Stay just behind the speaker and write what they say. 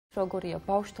როგორია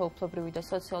ბავშვთა უფლებრივი და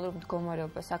სოციალური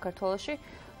მდგომარეობა საქართველოში,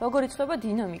 როგორ იცვლება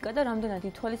დინამიკა და რამდენად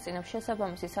ითვალისწინებს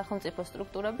შესაბამისი სახელმწიფო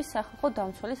სტრუქტურების სახალხო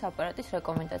დამცველის აპარატის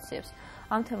რეკომენდაციებს.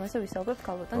 ამ თემაზე ვისაუბრებთ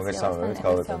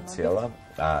ქალბატონ ციალა.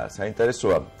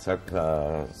 საინტერესოა,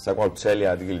 საკმაოდ ძელი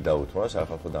ადგილი დაუთმო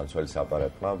სახალხო დამცველის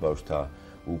აპარატმა ბავშვთა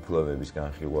უფლებების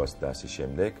განხილვას და ასე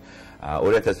შემდეგ.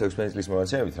 2016 წლის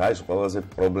მონაცემებით რა არის ყველაზე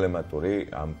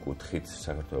პრობლემატური ამ კუთხით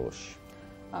საქართველოში?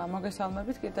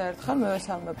 მოგესალმებით კიდევ ერთხელ,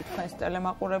 მევესალმებით თქვენს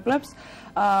ტელემაყურებლებს.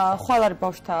 ხვალ არის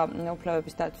ბავშვთა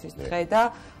უფლებების დაცვის დღე და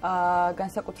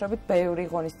განსაკუთრებით ბევრი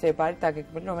ღონისძიება არის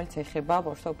დაგეგმილი, რომელიც ეხება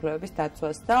ბავშვთა უფლებების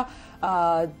დაცვას და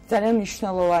ძალიან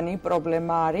მნიშვნელოვანი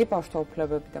პრობლემა არის ბავშვთა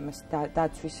უფლებები და მას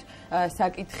დაცვის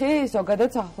საკითხი. ზოგადად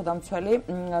სახალხო დამცველი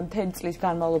მთელი წლის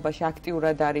განმავლობაში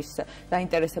აქტიურად არის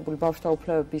დაინტერესებული ბავშვთა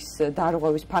უფლებების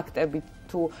დარღვევის ფაქტებით.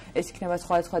 თუ ეს იქნება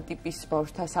სხვადასხვა ტიპის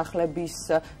ბავშვთა სახლების,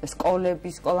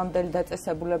 სკოლების, სკოლამდელი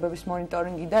დაწესებულებების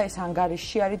მონიტორინგი და ეს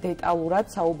ანგარიში არის დეტალურად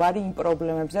საუბარი იმ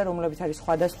პრობლემებზე, რომლებიც არის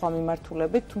სხვადასხვა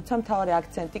მიმართულებით, თუმცა მთავარი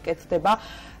აქცენტი კეთდება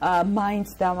მაინც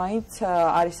და მაინც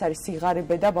არის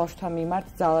სიღარიბე და ბავშვთა მიმართ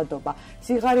ძალადობა.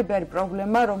 სიღარიბე არის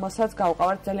პრობლემა, რომელსაც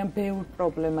გავყავართ ძალიან ბევრ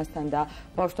პრობლემასთან და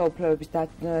ბავშვთა უფლებების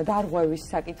დარღვევის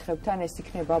საკითხებთან, ეს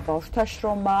იქნება ბავშვთა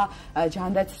შრომა,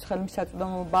 ჯანდაცვის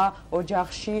ხელმისაწვდომობა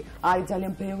ოჯახში, არის ძალიან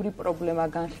ბევრი პრობლემა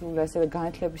განხილული ასევე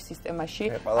განათლების სისტემაში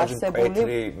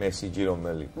არსებული მესიჯი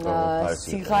რომელი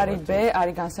სიღარიბე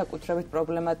არის განსაკუთრებით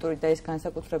პრობლემატური და ეს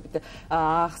განსაკუთრებით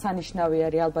აღსანიშნავი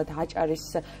არის ალბათ აჭარის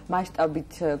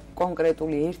მასშტაბით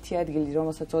კონკრეტული ერთი ადგილი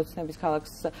რომელსაც ოცნების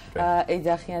ქალაქს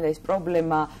ეძახიან და ეს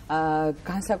პრობლემა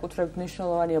განსაკუთრებით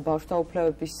მნიშვნელოვანია ბავშვთა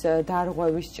უფლებების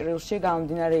დარღვევის ჭრილში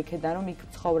გამომდინარე იქედან რომ იქ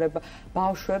ცხოვრება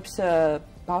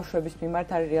ბავშვების მიმართ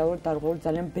არის რეალურად დარღვეული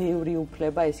ძალიან ბევრი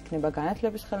უფლება, ეს იქნება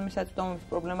განათლების ხელმისაწვდომობის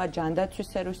პრობლემა, ჯანდაცვის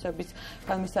სერვისების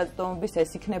ხელმისაწვდომობის,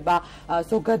 ეს იქნება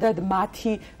ზოგადად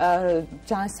მათი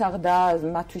ჯანსაღ და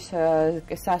მათთვის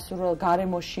სასურველ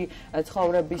გარემოში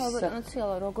ცხოვრების პრობლემა.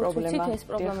 როგორც ვიცით, ეს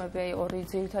პრობლემები ორი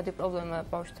ძირითადი პრობლემაა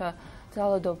ბავშვთა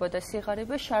ძალადობა და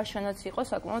სიღარიბე შარშანაც იყო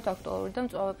საკმაოდ აქტუალური და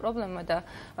მწვავე პრობლემა და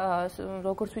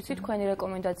როგორც ვიცით, თქვენი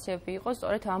რეკომენდაციები იყო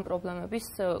სწორედ ამ პრობლემების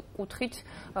კუთხით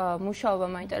მუშაობა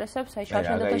მაინტერესებს, აი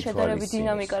შარშანათა შედარების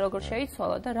დინამიკა როგორ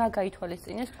შეიცვალა და რა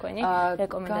გაითვალისწინეს თქვენი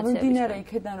რეკომენდაციები. გამომდინარე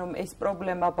იქედან რომ ეს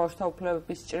პრობლემა ბავშვთა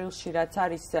უფლებების ჭრილში რაც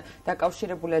არის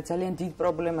დაკავშირებულია ძალიან დიდ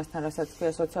პრობლემასთან, რასაც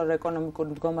ქვია სოციალურ-ეკონომიკური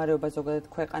მდგომარეობა ზოგადად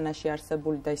ქვეყანაში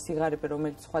არსებული და ის სიღარიბე,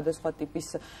 რომელიც სხვადასხვა ტიპის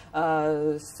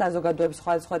საზოგადოების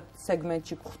სხვადასხვა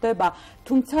სეგმენტში გვხდება,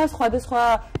 თუმცა სხვადასხვა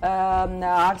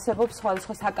არსებობს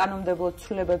სხვადასხვა საკანონმდებლო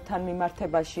ცვლილებებთან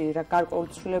მიმართებაში გარკვეული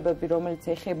ცვლილებები, რომელიც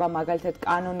ეხება მაგალითად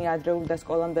კანონი ადრეული და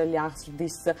სკოლამდელი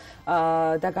აღზრდის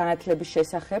და განათლების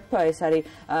შესახებ, ეს არის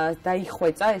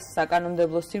დაიხვეწა ეს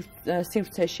საკანონმდებლო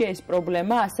სივრცეში ეს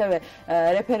პრობლემა, ასევე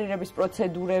რეფერირების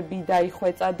პროცედურები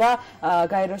დაიხვეწა და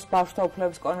გაეროს ბავშვთა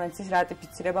უფლებების კონვენციის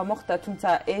რატიფიცირება მოხდა, თუმცა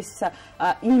ეს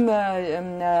იმ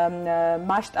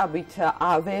მასშტაბით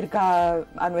ვერ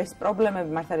ანუ ეს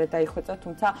პრობლემები მართალია დაიხვეწა,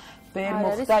 თუმცა ვერ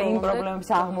მოხდა იმ პრობლემების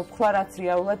აღმოფხვრა, რაც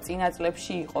რეალურად წინა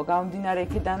წლებში იყო. გამომდინარე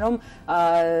იქედან, რომ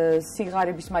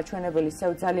სიღარიბის მაჩვენებელი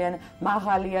ძალიან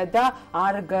მაღალია და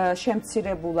არ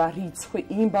შემცირებულა რიცხვი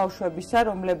იმ ბავშვებისა,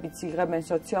 რომლებიც იღებენ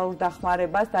სოციალურ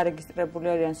დახმარებას, დარეგისტრირებული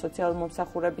არიან სოციალურ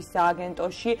მომსახურების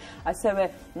სააგენტოში, ასევე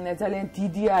ძალიან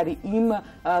დიდი არის იმ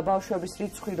ბავშვების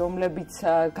რიცხვი, რომლებიც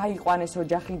გაიყვანეს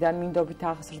ოჯახიდან მინდობით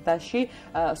აღზრდაში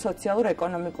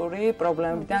სოციალურ-ეკონომიკური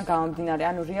პრობლემებიდან გამომდინარე.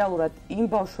 ანუ რეალურად იმ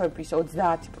ბავშვების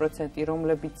 30%,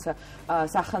 რომლებიც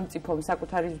სახელმწიფომ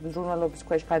საკუთარი ზრუნველობის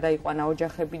ქვეშ გადაიყვანა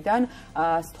ოჯახებიდან,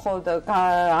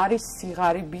 არის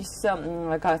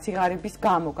სიღარიბის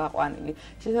გამო გაყვანილი.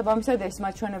 შესაბამისად, ეს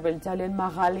მაჩვენებელი ძალიან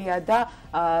მაღალია და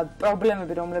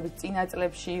პრობლემები, რომლებიც წინა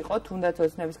წლებში იყო, თუნდაც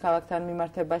ოცნების ქალაქთან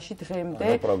მიმართებაში დღემდე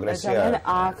ძალიან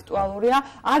აქტუალურია.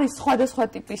 არის სხვადასხვა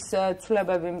ტიპის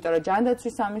ცვლილებები, იმიტომ რომ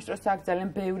ჯანდაცვის სამინისტროს აქვს ძალიან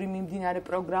ბევრი მიმდინარე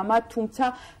პროგრამა, თუმცა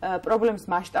პრობლემის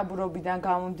მასშტაბურობიდან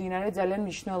გამომდინარე ძალიან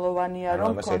მნიშვნელოვანია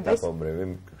რომ კონდეს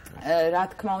რა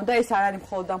თქმა უნდა ეს არ არის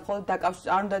მხოლოდ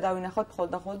არ უნდა დავინახოთ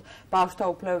მხოლოდ ბავშვთა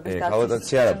უფლებების დაცვის. ქალბატონ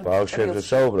ციალა ბავშვებზე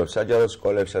საუბრობ, საჯარო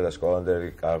სკოლებსა და სკოლამდელი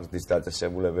აღზრდის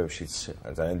დაწესებულებებშიც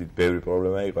ძალიან დიდი ბევრი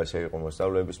პრობლემა იყო, ესე იყო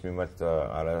მოსწავლეების მიმართ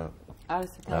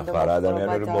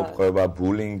ადამიანური მოპყრობა,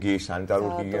 ბულინგი,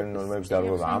 სანიტარული ჰიგიენური ნორმების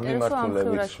დარღვევა, ამ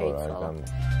მიმართულებით ხო რა არის.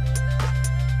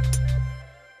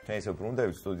 ეს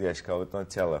უბრუნდებით სტუდიაში ქალბატონ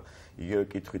ციალა, იგივე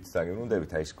კითხვით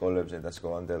დაგებრუნდებით აი სკოლებზე და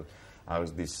სკოლამდელ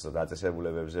აღზრდის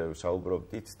დაწესებულებებზე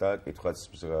ვსაუბრობდით და კითხვაც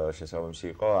შესაბამისი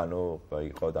იყო, ანუ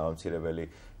იყო დამამცირებელი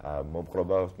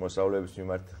მომხრობა მოსწავლეების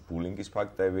მიმართ, ბულინგის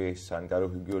ფაქტები,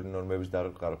 სანიტარო-ჰიგიენური ნორმების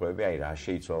დარღვევები, აი რა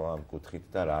შეიცვალა ამ კუთხით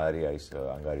და რა არის ეს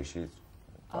ანგარიში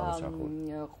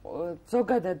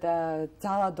ზოგადად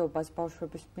ძალადობას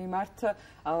ბავშვების მიმართ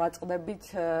ვაწყდებით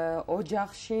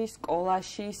ოჯახში,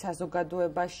 სკოლაში,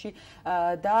 საზოგადოებაში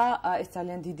და ეს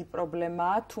ძალიან დიდი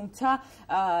პრობლემაა, თუმცა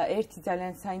ერთი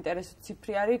ძალიან საინტერესო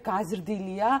ციფრი არის,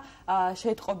 გაზრდილია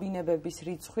შეტყობინებების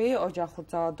რიცხვი ოჯახურ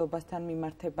ძალადობასთან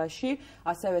მიმართებაში,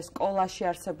 ასევე სკოლაში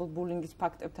არსებულ ბულინგის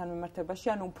ფაქტებთან მიმართებაში,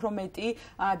 ანუ უფრო მეტი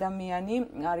ადამიანი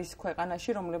არის ქვეყანაში,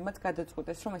 რომლებმაც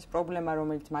გადაწყვიტეს, რომ ეს პრობლემა,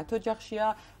 რომელიც მათ ოჯახშია,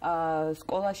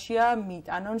 სკოლაშია,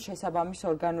 მიიტანონ შესაბამის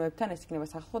ორგანოებთან, ეს იქნება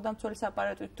სახალხო დამცველის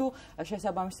აპარატი თუ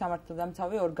შესაბამის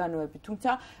სამართალდამცავი ორგანოები.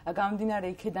 თუმცა გამომდინარე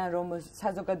იქიდან, რომ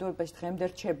საზოგადოებაში დღემდე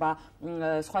რჩება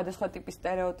სხვადასხვა ტიპის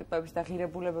სტერეოტიპების და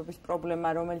ღირებულებების პრობლემა,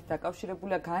 რომელიც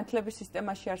დაკავშირებულია განათლების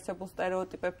სისტემაში არსებულ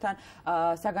სტერეოტიპებთან,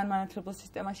 საგანმანათლებლო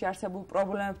სისტემაში არსებულ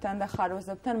პრობლემებთან და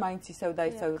ხარვეზებთან, მაინც ისევ და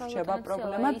ისევ რჩება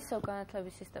პრობლემა. ისევ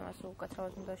განათლების სისტემას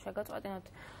უკაცრავად უნდა შეგაწყვეტინოთ.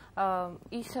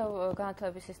 ისევ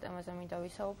განათლების სისტემაზე მინდა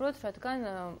ვისაუბროთ, რადგან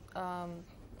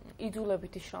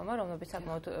იძულებითი შრომა, რომელიც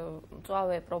საკმაოდ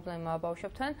მწვავე პრობლემაა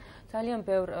ბავშვებთან, ძალიან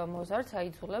ბევრ მოზარდს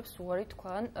აიძულებს უარი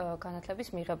თქვან განათლების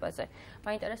მიღებაზე.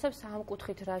 მაინტერესებს ამ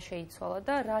კუთხით რა შეიცვალა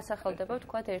და რა სახელდება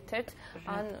თქვათ ერთ-ერთ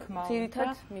ან ძირითად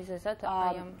მიზეზად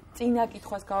აი ამ წინა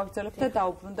კითხვას გავაგრძელებთ და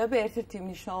დაუბრუნდები. ერთ-ერთი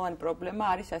მნიშვნელოვანი პრობლემა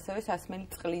არის ასევე სასმელი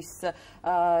წყლის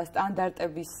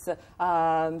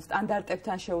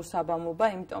სტანდარტებთან შეუსაბამობა,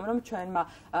 იმიტომ რომ ჩვენმა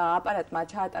აპარატმა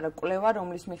ჩაატარა კვლევა,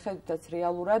 რომლის მიხედვითაც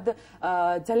რეალურად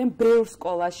ძალიან ბევრ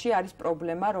სკოლაში არის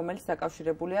პრობლემა, რომელიც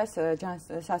დაკავშირებულია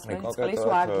სასმელი წყლის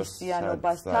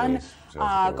ვარდისიანობასთან.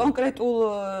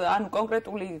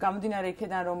 კონკრეტული გამომდინარე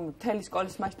იქიდან, რომ მთელი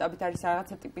სკოლის მასშტაბით არის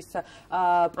რაღაცა ტიპის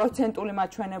პროცენტული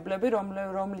მაჩვენებლები,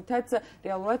 რომლითაც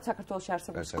რეალურად საქართველოში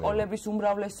არსებობს სკოლების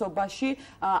უმრავლესობაში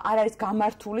არ არის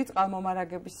გამართული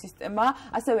წყალმომარაგების სისტემა,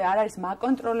 ასევე არ არის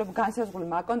განსაზღვრული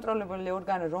მაკონტროლებელი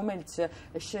ორგანო, რომელიც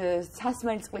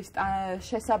სასმელი წყლის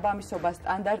შესაბამისობას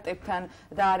სტანდარტებთან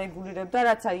დაარეგულირებდა,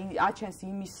 რაც აჩენს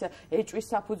იმის ეჭვის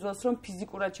საფუძველს, რომ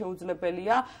ფიზიკურად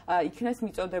შეუძლებელია იქნეს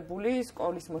მიწოდებული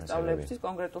სკოლის მოსწავლეებისთვის,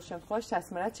 კონკრეტულ შემთხვევაში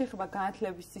სასმელად შეეხება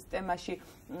განათლების სისტემაში.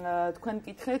 თქვენ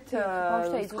კითხეთ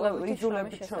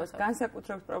იძულებით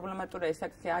განსაკუთრებით პრობლემატურია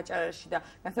საკითხი აჭარაში და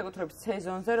განსაკუთრებით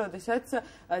სეზონზე, როდესაც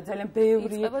ძალიან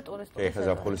ბევრი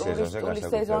ტურისტული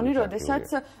სეზონი, როდესაც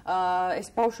ეს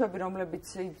ბავშვები, რომლებიც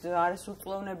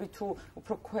არასრულწლოვნები თუ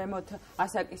უფრო ქვემოთ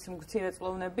ასაკის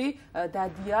მცირეწლოვნები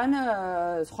დადიან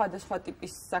სხვადასხვა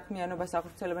ტიპის საქმიანობას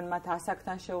ახორციელებენ მათ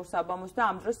ასაკთან შეუსაბამოს და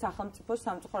ამ დროს სახელმწიფოს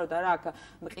სამწუხაროდ არ აქვს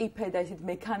მყიფე და ისეთ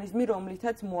მექანიზმი,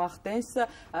 რომლითაც მოახდენს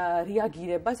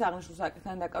რეაგირებას აღნიშნულ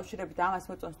საკითხთან დაკავშირებით. ამას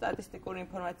მოწონს სტატისტიკური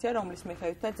ინფორმაცია, რომლის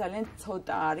მიხედვითაც ძალიან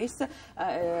ცოტა არის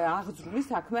აღძრული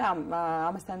საქმე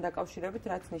ამასთან დაკავშირებით,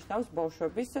 რაც ნიშნავს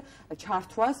ბავშვების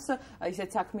ჩართვას ისეთ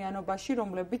საქმიანობაში,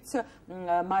 რომლებიც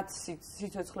მათ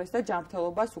სიცოცხლეს და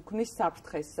ჯანმრთელობას უქმნის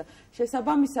საფრთხეს.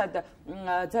 შესაბამისად,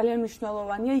 ძალიან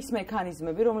მნიშვნელოვანია ის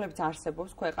მექანიზმები, რომლებიც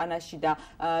არსებობს ქვეყანაში და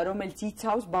რომელიც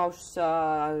იცავს ბავშვს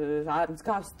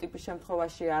მსგავს ტიპის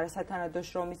შემთხვევაში არასათანადო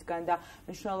შრომისგან და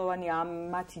მნიშვნელოვანია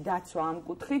მათი დაცვა ამ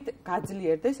კუთხით,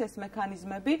 გაძლიერდეს ეს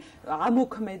მექანიზმები,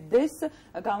 ამოქმედდეს,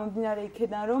 გამომდინარე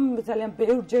იქიდან, რომ ძალიან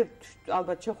ბევრჯერ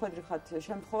ალბათ შეხვედრიხართ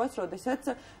შემთხვევას, როდესაც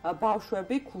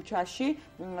ბავშვები ქუჩაში,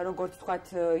 როგორც ვთქვათ,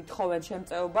 ითხოვენ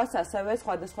შემწეობას, ასევე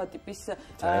სხვადასხვა ტიპის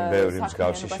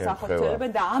საქმიანობას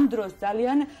ახორციელებენ და ამ დროს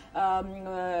ძალიან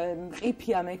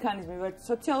მყიფეა მექანიზმი,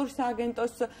 სოციალური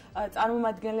სააგენტოს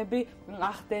წარმომადგენლები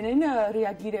ახდენენ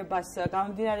რეაგირებას,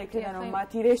 გამომდინარე იქიდან, რომ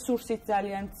მათი რესურსით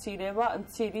ძალიან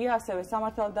მცირეა, ასევე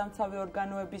სამართალდამცავი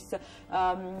ორგანოების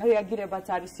რეაგირებაც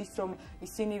არის ის, რომ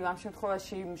ისინი ამ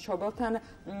შემთხვევაში მშობელთან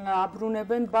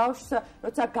აბრუნებენ ბავშვს,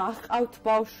 როცა გაჰყავთ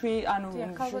ბავშვი, ანუ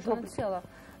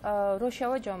რო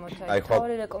შევაჯამოთ აი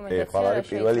თავი რეკომენდაცია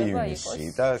პირველი ივნისი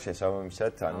და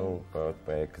შესაბამისად ანუ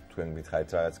თქვენ მითხარით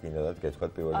რაღაც გინდათ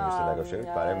გეთქვათ პირველი ივნისთან დაკავშირებით,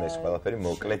 მაგრამ ეს ყველაფერი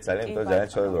მოკლედ ძალიან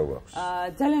ცოტა გვაქვს.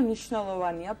 ძალიან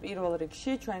მნიშვნელოვანია პირველ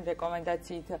რიგში ჩვენი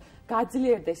რეკომენდაციით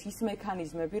გაძლიერდეს ის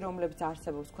მექანიზმები, რომლებიც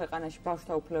არსებობს ქვეყანაში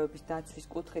ბავშვთა უფლებების დაცვის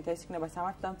კუთხით, ეს იქნება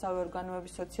სამართალდამცავი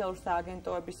ორგანოების, სოციალური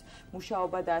სააგენტოების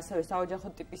მუშაობა და ასევე საოჯახო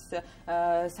ტიპის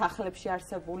სახლებში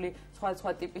არსებული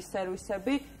სხვადასხვა ტიპის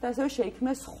სერვისები და ასევე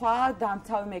შეიქმნეს სხვა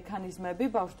დამცავი მექანიზმები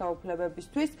ბავშვთა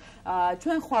უფლებებისთვის.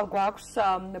 ჩვენ ხვალ გვაქვს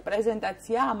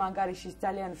პრეზენტაცია ამ ანგარიშის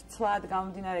ძალიან ვრცლად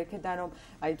გამომდინარე იქიდან, რომ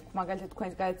აი მაგალითად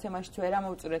თქვენს გადაცემაში ვერ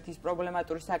ამოვწურეთ ის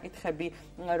პრობლემატური საკითხები,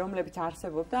 რომლებიც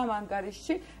არსებობდა ამ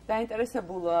ანგარიშში.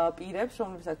 დაინტერესებულ პირებს,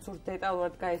 რომლებსაც სურთ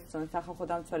დეტალურად გაეცნონ სახალხო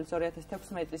დამცველის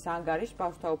 2016 წლის ანგარიშს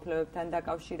ბავშვთა უფლებებთან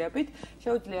დაკავშირებით,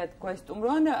 შეუძლიათ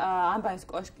გვესტუმრონ ამბანის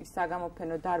კოშკის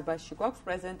საგამოფენო დარბაზში გვაქვს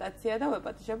პრეზენტაცია და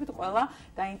ვეპატიჟებით ყველა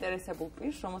დაინტერესებულ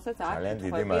პირს, რომელსაც აქ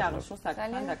თქვები აღნიშნულ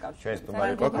საკითხთან დაკავშირებით. ჩვენ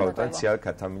სტუმარი ყავდა ციალა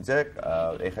ქათამიძე,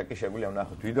 ეხლა კი შეგვიძლია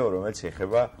ვნახოთ ვიდეო, რომელიც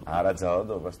ეხება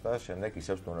არაძალადობას და შემდეგ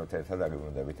ისევ სტუმართან ერთად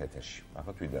აგებრუნდებით ეთერში.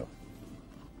 ნახოთ ვიდეო.